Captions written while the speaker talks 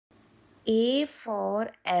A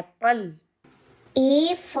for apple.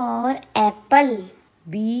 A for apple.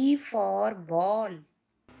 B for ball.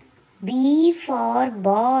 B for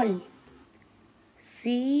ball.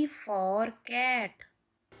 C for cat.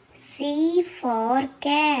 C for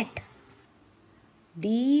cat.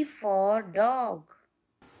 D for dog.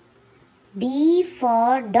 D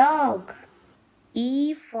for dog.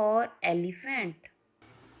 E for elephant.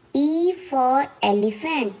 E for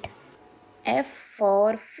elephant. F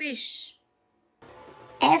for fish.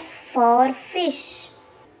 F for fish.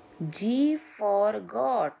 G for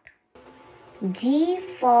goat. G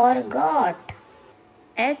for goat.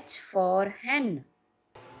 H for hen.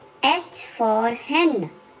 H for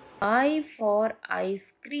hen. I for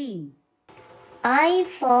ice cream. I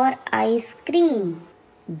for ice cream.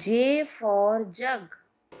 J for jug.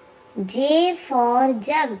 J for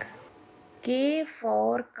jug. K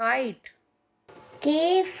for kite.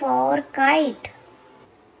 K for kite.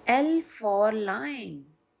 L for lion.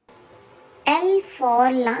 L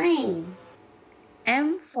for lion.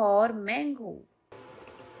 M for mango.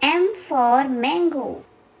 M for mango.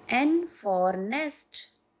 N for nest.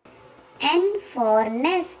 N for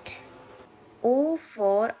nest. O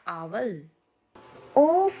for owl.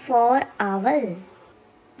 O for owl.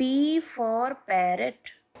 P for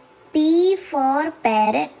parrot. P for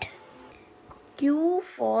parrot. Q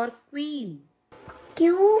for queen.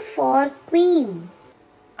 Q for queen.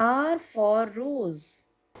 R for rose.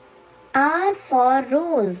 R for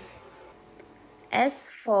rose.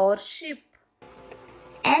 S for ship.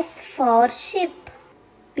 S for ship.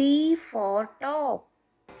 T for top.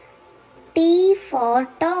 T for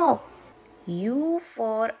top. U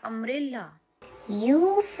for umbrella.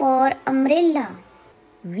 U for umbrella.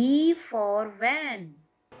 V for van.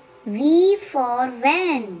 V for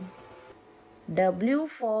van. W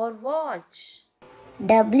for watch.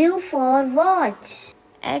 W for watch.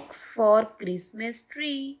 X for Christmas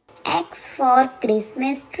tree. X for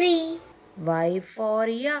Christmas tree. Y for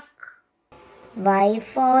yak. Y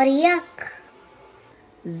for yak.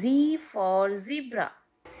 Z for zebra.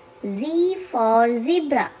 Z for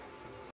zebra.